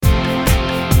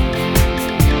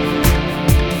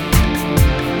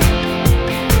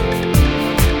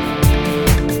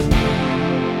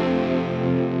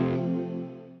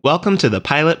Welcome to the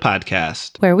Pilot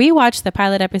Podcast, where we watch the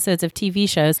pilot episodes of TV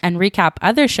shows and recap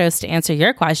other shows to answer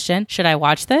your question, should I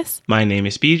watch this? My name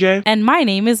is BJ. And my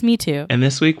name is Me Too. And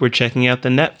this week we're checking out the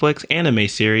Netflix anime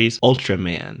series,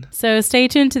 Ultraman. So stay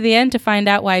tuned to the end to find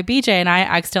out why BJ and I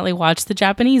accidentally watched the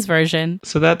Japanese version.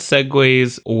 So that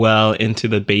segues well into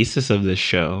the basis of this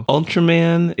show.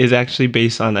 Ultraman is actually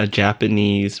based on a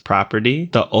Japanese property,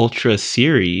 the Ultra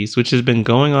series, which has been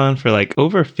going on for like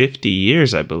over 50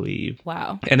 years, I believe.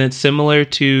 Wow. And it's similar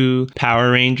to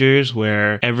Power Rangers,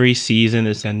 where every season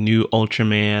is a new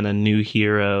Ultraman, a new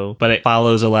hero, but it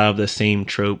follows a lot of the same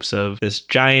tropes of this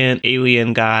giant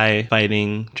alien guy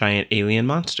fighting giant alien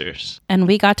monsters. And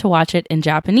we got to watch it in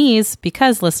Japanese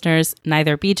because, listeners,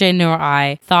 neither BJ nor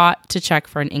I thought to check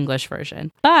for an English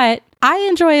version. But I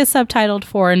enjoy a subtitled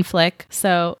foreign flick,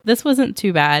 so this wasn't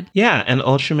too bad. Yeah, and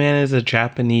Ultraman is a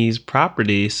Japanese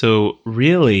property, so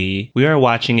really, we are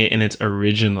watching it in its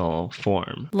original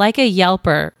form. Like a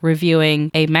Yelper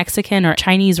reviewing a Mexican or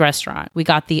Chinese restaurant, we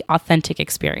got the authentic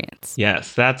experience.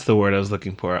 Yes, that's the word I was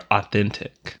looking for,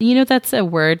 authentic. You know, that's a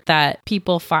word that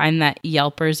people find that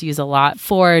Yelpers use a lot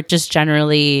for just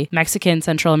generally Mexican,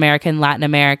 Central American, Latin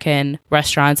American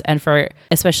restaurants, and for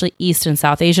especially East and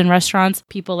South Asian restaurants,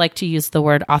 people like to use the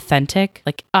word authentic.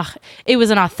 Like, it was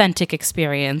an authentic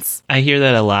experience. I hear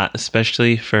that a lot,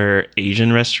 especially for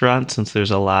Asian restaurants, since there's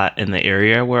a lot in the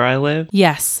area where I live.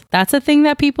 Yes, that's a thing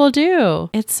that people do.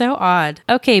 It's so odd.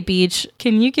 Okay, Beach,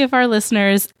 can you give our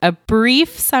listeners a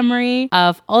brief summary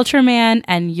of Ultraman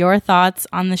and your thoughts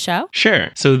on the show? Sure.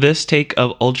 So this take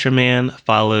of Ultraman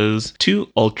follows two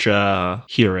Ultra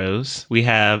heroes. We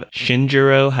have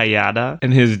Shinjiro Hayata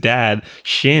and his dad,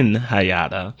 Shin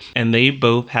Hayata, and they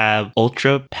both have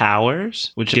Ultra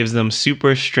powers, which gives them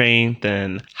super strength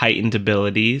and heightened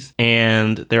abilities.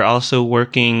 And they're also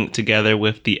working together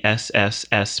with the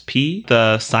SSSP,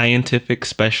 the Scientific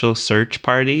Special Search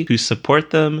Party, who support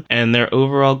them. And their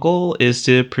overall goal is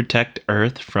to protect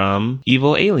Earth from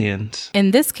evil aliens.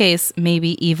 In this case,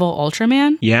 maybe evil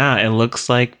Ultraman? Yeah, it looks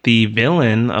like the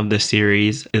villain of the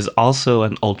series is also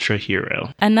an Ultra hero.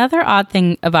 Another odd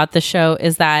thing about the show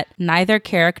is that neither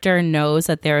character knows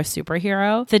that they're a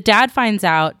superhero. The dad finds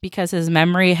out because his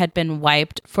memory had been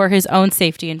wiped for his own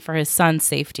safety and for his son's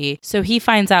safety. So he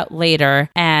finds out later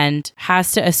and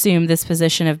has to assume this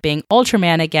position of being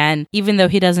Ultraman again, even though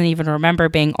he doesn't even remember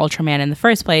being Ultraman in the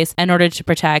first place, in order to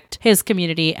protect his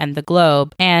community and the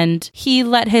globe. And he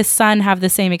let his son have the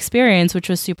same experience, which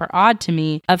was super odd to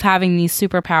me, of having these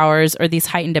superpowers or these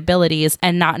heightened abilities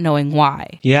and not knowing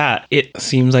why. Yeah, it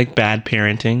seems like bad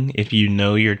parenting if you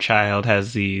know your child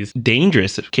has these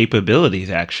dangerous capabilities,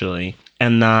 actually.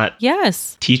 And not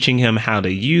teaching him how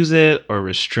to use it or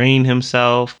restrain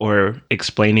himself or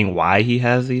explaining why he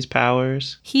has these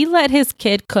powers. He let his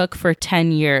kid cook for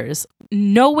 10 years,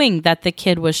 knowing that the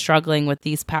kid was struggling with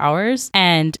these powers,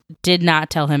 and did not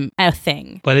tell him a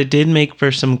thing. But it did make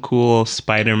for some cool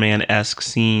Spider-Man-esque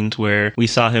scenes where we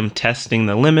saw him testing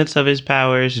the limits of his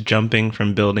powers, jumping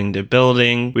from building to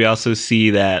building. We also see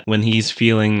that when he's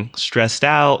feeling stressed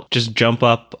out, just jump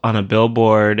up on a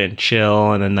billboard and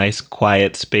chill in a nice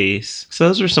quiet space. So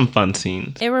those were some fun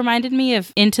scenes. It reminded me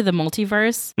of Into the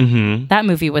Multiverse. Mm-hmm. That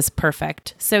movie was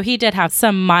perfect. So he did have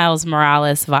some Miles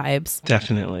Morales vibes.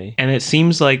 Definitely. And it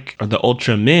seems like the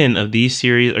Ultramen of these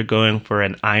series are going for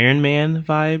an Iron Man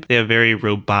vibe. They have very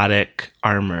robotic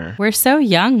armor. We're so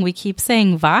young, we keep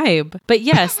saying vibe. But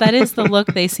yes, that is the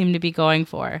look they seem to be going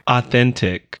for.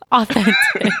 Authentic.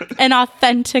 An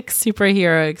authentic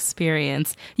superhero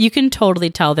experience. You can totally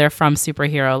tell they're from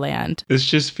superhero land. This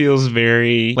just feels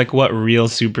very like what real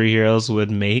superheroes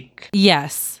would make.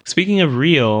 Yes. Speaking of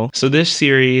real, so this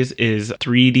series is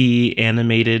 3D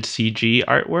animated CG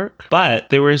artwork, but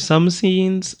there were some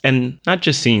scenes, and not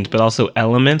just scenes, but also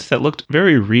elements that looked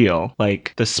very real.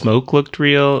 Like the smoke looked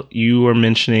real. You were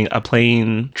mentioning a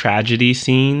plane tragedy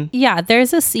scene. Yeah,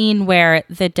 there's a scene where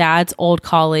the dad's old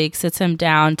colleague sits him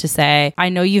down to say, I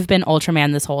know you've been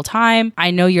Ultraman this whole time. I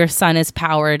know your son is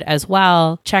powered as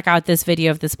well. Check out this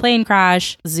video of this plane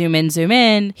crash. Zoom in, zoom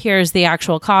in. Here's the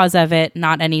actual cause of it.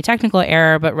 Not any technical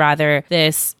error, but rather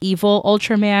this evil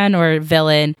Ultraman or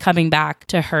villain coming back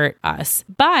to hurt us.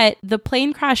 But the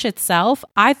plane crash itself,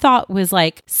 I thought was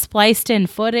like spliced in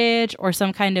footage or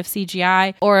some kind of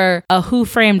CGI or a Who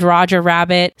Framed Roger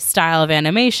Rabbit style of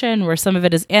animation where some of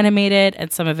it is animated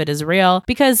and some of it is real,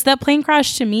 because that plane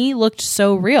crash to me looked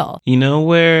so real. You know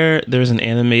where there's an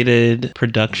animated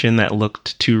production that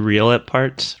looked too real at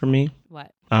parts for me?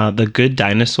 What? The Good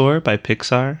Dinosaur by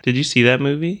Pixar. Did you see that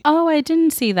movie? Oh, I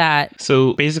didn't see that.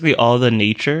 So basically all the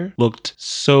nature looked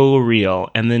so real.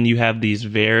 And then you have these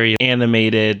very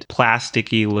animated,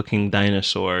 plasticky looking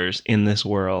dinosaurs in this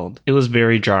world. It was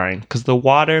very jarring because the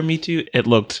water, me too, it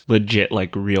looked legit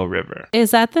like real river.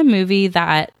 Is that the movie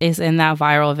that is in that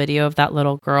viral video of that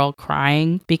little girl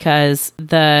crying because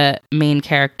the main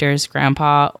character's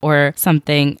grandpa or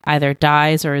something either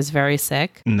dies or is very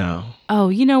sick? No. Oh,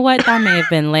 you know what? That may have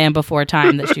been Land Before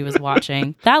Time that she was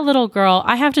watching. That little girl,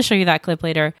 I have to show you that clip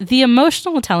later. The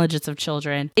emotional intelligence of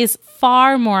children is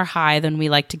far more high than we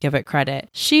like to give it credit.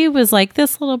 She was like,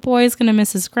 this little boy is going to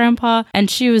miss his grandpa.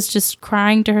 And she was just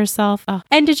crying to herself. Oh.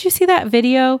 And did you see that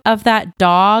video of that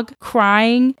dog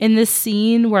crying in this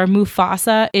scene where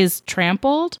Mufasa is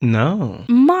trampled? No.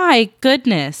 My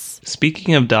goodness.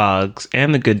 Speaking of dogs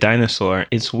and the Good Dinosaur,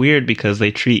 it's weird because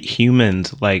they treat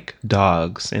humans like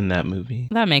dogs in that movie.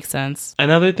 That makes sense.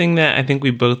 Another thing that I think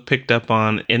we both picked up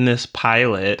on in this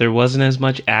pilot, there wasn't as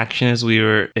much action as we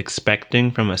were expecting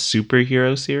from a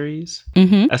superhero series,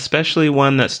 especially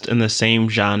one that's in the same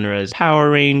genre as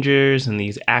Power Rangers and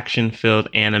these action-filled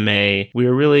anime. We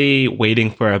were really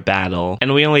waiting for a battle,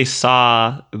 and we only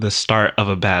saw the start of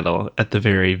a battle at the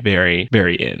very, very,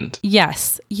 very end.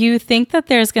 Yes, you think that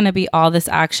there's going to be all this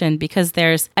action because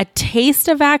there's a taste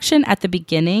of action at the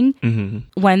beginning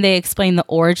when they explain the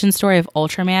origin story of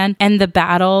Ultraman and the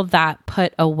battle that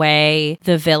put away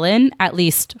the villain, at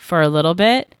least for a little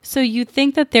bit. So you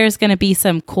think that there's going to be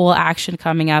some cool action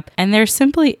coming up, and there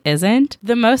simply isn't.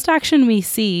 The most action we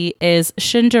see is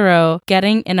Shinjiro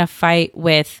getting in a fight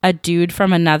with a dude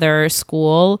from another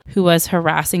school who was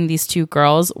harassing these two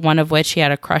girls, one of which he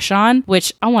had a crush on,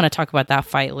 which I want to talk about that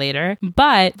fight later.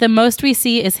 But the most we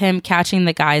see is him catching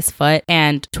the guy's foot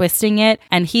and twisting it,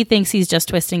 and he thinks he's just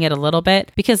twisting it a little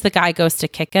bit because the guy goes to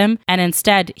kick him, and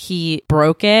instead he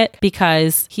broke it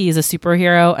because he's a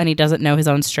superhero and he doesn't know his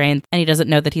own strength and he doesn't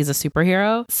know that he's a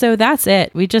superhero. So that's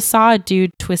it. We just saw a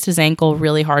dude twist his ankle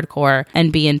really hardcore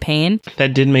and be in pain.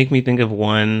 That did make me think of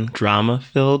one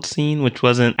drama-filled scene, which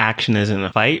wasn't action as in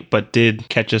a fight, but did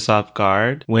catch us off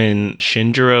guard. When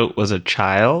Shinjiro was a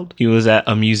child, he was at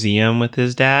a museum with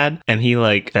his dad and he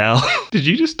fell. Did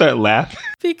you just start laughing?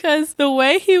 Because the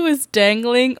way he was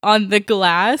dangling on the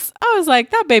glass, I was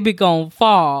like, that baby gonna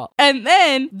fall. And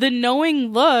then the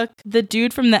knowing look the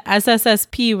dude from the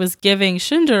SSSP was giving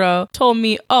Shinjiro told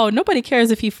me, oh, nobody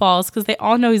cares if he falls because they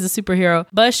all know he's a superhero,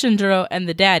 but Shinjiro and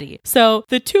the daddy. So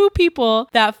the two people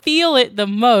that feel it the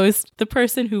most, the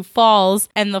person who falls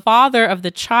and the father of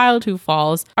the child who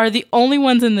falls, are the only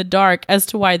ones in the dark as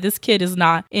to why this kid is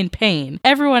not in pain.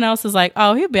 Everyone else is like,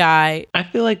 oh, he'll be all right. I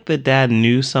feel like the dad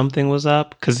knew something was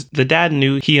up because the dad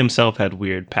knew he himself had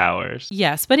weird powers.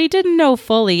 Yes, but he didn't know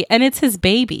fully, and it's his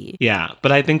baby. Yeah,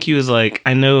 but I think he was like,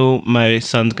 I know my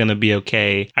son's gonna be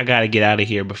okay. I gotta get out of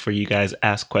here before you guys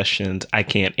ask questions I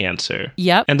can't answer.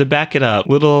 Yep. And to back it up,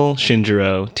 little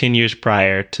Shinjiro, 10 years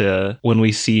prior to when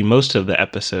we see most of the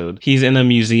episode, he's in a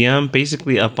museum,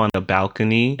 basically up on a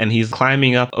balcony, and he's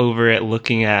climbing up over it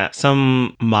looking at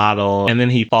some model, and then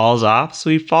he falls off. So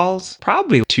he falls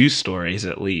probably 2 stories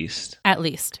at least. At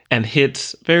least. And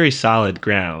hits very solid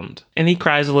ground. And he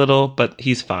cries a little, but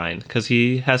he's fine because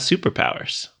he has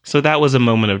superpowers. So that was a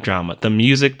moment of drama. The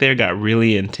music there got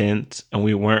really intense, and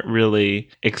we weren't really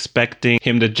expecting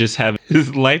him to just have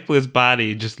his lifeless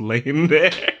body just laying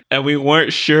there. And we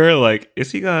weren't sure,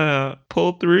 is he gonna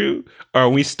pull through? Or are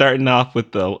we starting off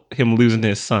with him losing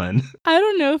his son? I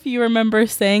don't know if you remember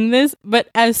saying this, but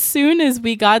as soon as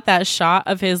we got that shot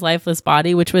of his lifeless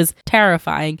body, which was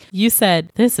terrifying, you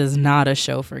said, this is not a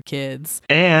show for kids.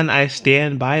 And I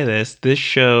stand by this. This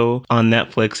show on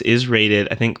Netflix is rated,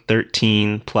 I think,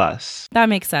 13 plus. That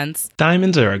makes sense.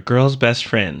 Diamonds are a girl's best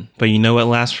friend, but you know what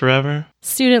lasts forever?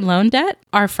 Student loan debt?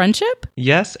 Our friendship?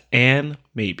 Yes, and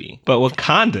maybe. But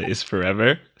Wakanda is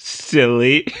forever.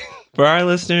 Silly. For our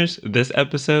listeners, this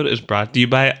episode is brought to you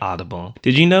by Audible.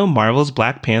 Did you know Marvel's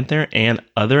Black Panther and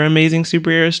other amazing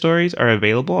superhero stories are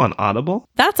available on Audible?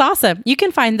 That's awesome. You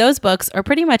can find those books or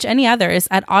pretty much any others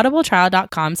at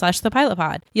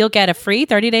audibletrial.com/thepilotpod. You'll get a free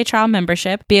 30-day trial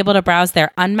membership, be able to browse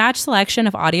their unmatched selection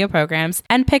of audio programs,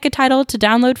 and pick a title to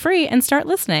download free and start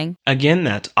listening. Again,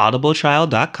 that's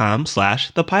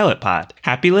audibletrial.com/thepilotpod.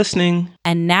 Happy listening.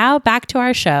 And now back to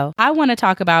our show. I want to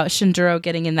talk about Shinjiro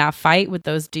getting in that fight with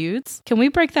those dudes. Can we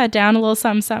break that down a little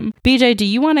something? BJ, do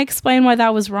you want to explain why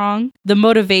that was wrong? The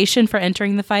motivation for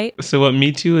entering the fight? So what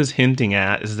Me Too is hinting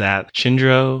at is that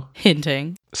Shinjiro...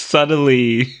 Hinting.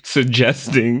 subtly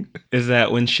suggesting is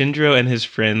that when Shinjiro and his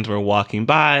friends were walking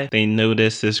by, they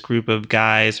noticed this group of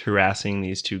guys harassing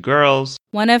these two girls.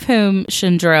 One of whom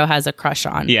Shinjiro has a crush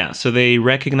on. Yeah, so they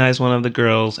recognize one of the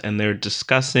girls and they're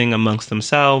discussing amongst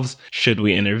themselves, should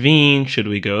we intervene? Should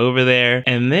we go over there?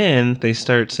 And then they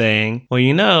start saying,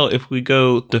 well, if we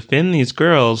go defend these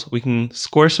girls, we can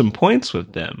score some points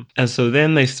with them. And so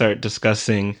then they start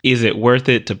discussing, is it worth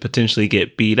it to potentially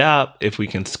get beat up if we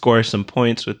can score some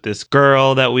points with this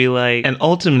girl that we like? And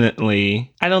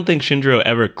ultimately, I don't think Shinjiro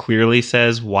ever clearly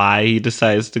says why he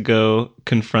decides to go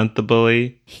confront the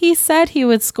bully. He said he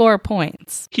would score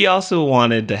points. He also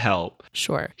wanted to help.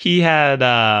 Sure. He had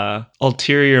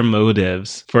ulterior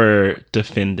motives for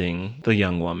defending the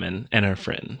young woman and her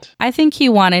friend. I think he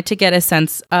wanted to get a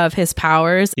sense of his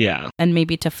powers. Yeah. And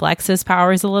maybe to flex his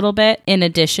powers a little bit, in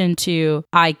addition to,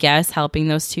 I guess, helping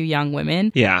those two young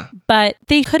women. Yeah. But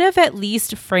they could have at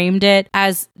least framed it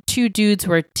as two dudes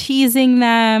were teasing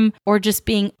them or just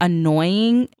being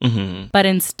annoying. Mm-hmm. But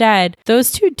instead,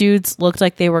 those two dudes looked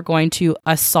like they were going to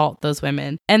assault those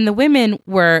women. And the women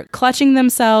were clutching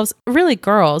themselves, really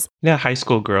girls. Yeah, high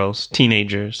school girls,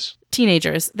 teenagers.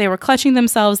 They were clutching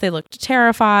themselves. They looked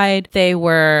terrified. They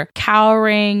were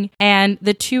cowering. And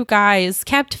the two guys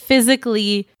kept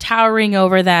physically towering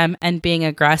over them and being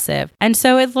aggressive. And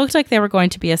so it looked like they were going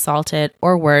to be assaulted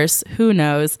or worse. Who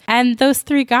knows? And those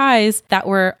three guys that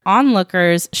were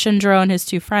onlookers, Shinjiro and his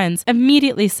two friends,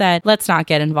 immediately said, let's not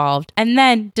get involved. And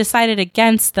then decided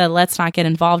against the let's not get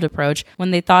involved approach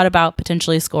when they thought about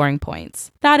potentially scoring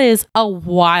points. That is a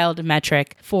wild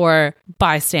metric for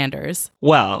bystanders.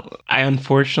 Well, I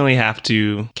unfortunately have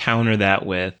to counter that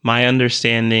with my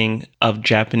understanding of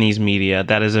Japanese media.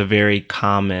 That is a very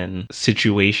common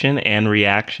situation and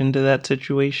reaction to that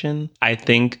situation. I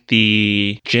think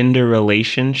the gender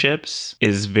relationships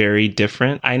is very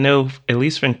different. I know, at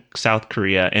least from South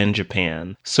Korea and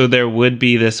Japan. So there would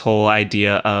be this whole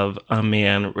idea of a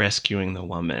man rescuing the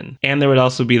woman. And there would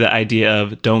also be the idea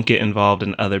of don't get involved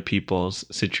in other people's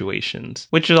situations,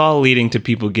 which is all leading to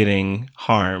people getting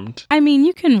harmed. I mean,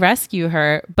 you can rescue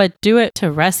her, but do it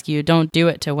to rescue. Don't do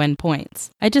it to win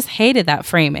points. I just hated that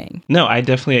framing. No, I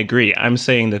definitely agree. I'm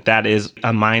saying that is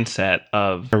a mindset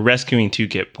of rescuing to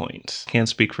get points. Can't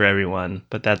speak for everyone,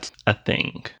 but that's a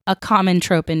thing. A common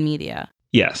trope in media.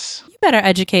 Yes. You better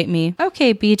educate me.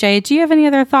 Okay, BJ, do you have any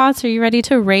other thoughts? Are you ready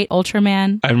to rate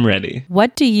Ultraman? I'm ready.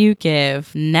 What do you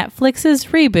give Netflix's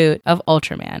reboot of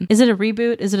Ultraman? Is it a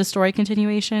reboot? Is it a story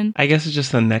continuation? I guess it's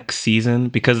just the next season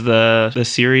because the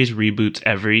series reboots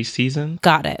every season.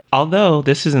 Got it. Although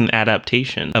this is an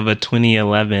adaptation of a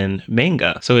 2011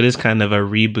 manga, so it is kind of a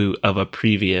reboot of a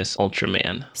previous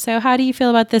Ultraman. So how do you feel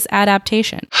about this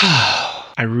adaptation?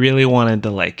 I really wanted to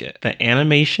like it. The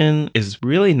animation is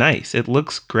really nice. It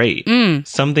looks great.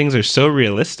 Some things are so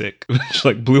realistic,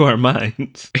 which blew our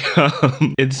minds.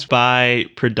 It's by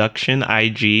Production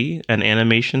IG, an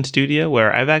animation studio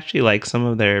where I've actually liked some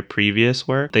of their previous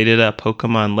work. They did a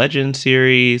Pokemon Legends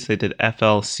series. They did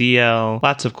FLCL.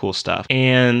 Lots of cool stuff.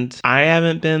 And I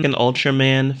haven't been an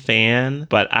Ultraman fan,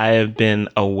 but I have been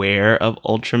aware of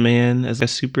Ultraman as a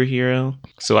superhero.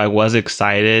 So I was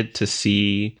excited to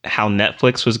see how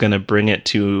Netflix was going to bring it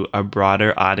to a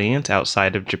broader audience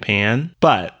outside of Japan.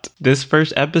 But this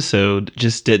first episode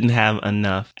just didn't have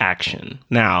enough action.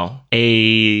 Now,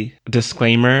 a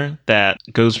disclaimer that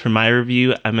goes for my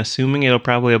review, I'm assuming it'll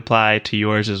probably apply to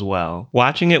yours as well.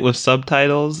 Watching it with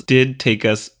subtitles did take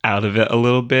us out of it a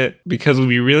little bit because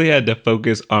we really had to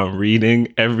focus on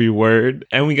reading every word,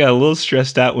 and we got a little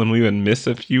stressed out when we would miss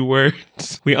a few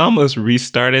words. We almost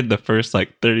restarted the first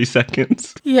 30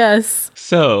 seconds. Yes.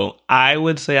 So I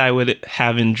would say I would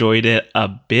have enjoyed it a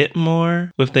bit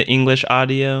more with the English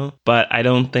audio, but I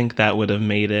don't think that would have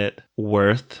made it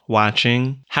worth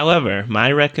watching. However,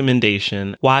 my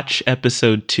recommendation, watch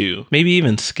episode 2, maybe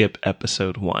even skip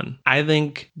episode 1. I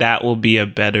think that will be a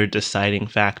better deciding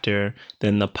factor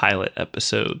than the pilot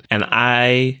episode. And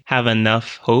I have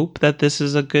enough hope that this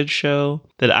is a good show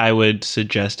that I would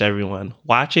suggest everyone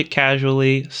watch it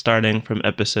casually starting from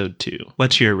episode 2.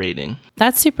 What's your rating?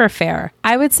 That's super fair.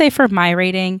 I would say for my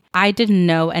rating, I didn't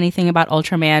know anything about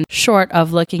Ultraman short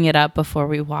of looking it up before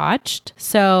we watched.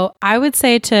 So I would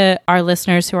say to our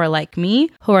listeners who are like me,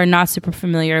 who are not super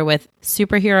familiar with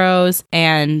superheroes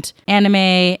and anime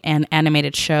and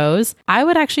animated shows, I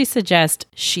would actually suggest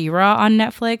She-Ra on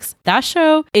Netflix. That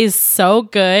show is so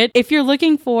good. If you're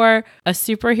looking for a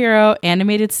superhero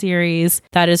animated series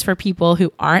that is for people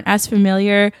who aren't as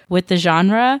familiar with the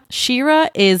genre, She-Ra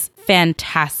is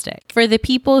fantastic. For the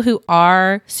people who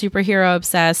are superhero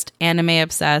obsessed, anime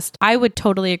obsessed, I would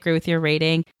totally agree with your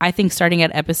rating. I think starting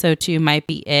at episode 2 might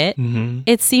be it.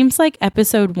 It seems like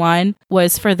episode 1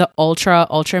 was for the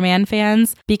Ultraman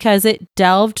fans because it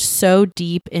delved so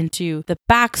deep into the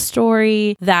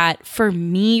backstory that for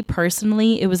me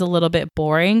personally, it was a little bit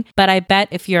boring. But I bet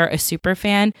if you're a super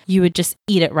fan, you would just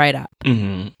eat it right up.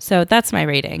 So that's my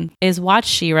rating, is watch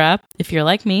She-Ra if you're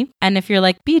like me. And if you're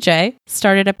like BJ,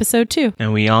 start at episode 2.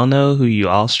 And we all know who you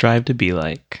all strive to be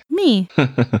like. Me.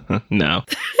 No.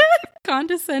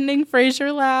 Condescending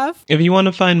Frasier laugh. If you want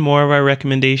to find more of our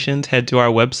recommendations, head to our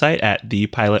website at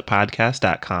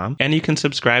thepilotpodcast.com, and you can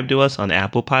subscribe to us on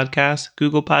Apple Podcasts,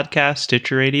 Google Podcasts,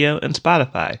 Stitcher Radio, and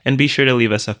Spotify. And be sure to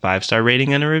leave us a 5-star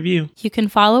rating and a review. You can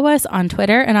follow us on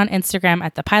Twitter and on Instagram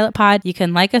at The Pilot Pod. You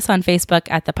can like us on Facebook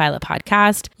at The Pilot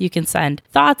Podcast. You can send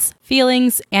thoughts,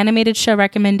 feelings, animated show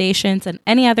recommendations, and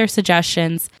any other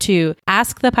suggestions to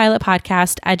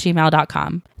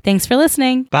askthepilotpodcast@gmail.com. Thanks for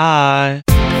listening. Bye.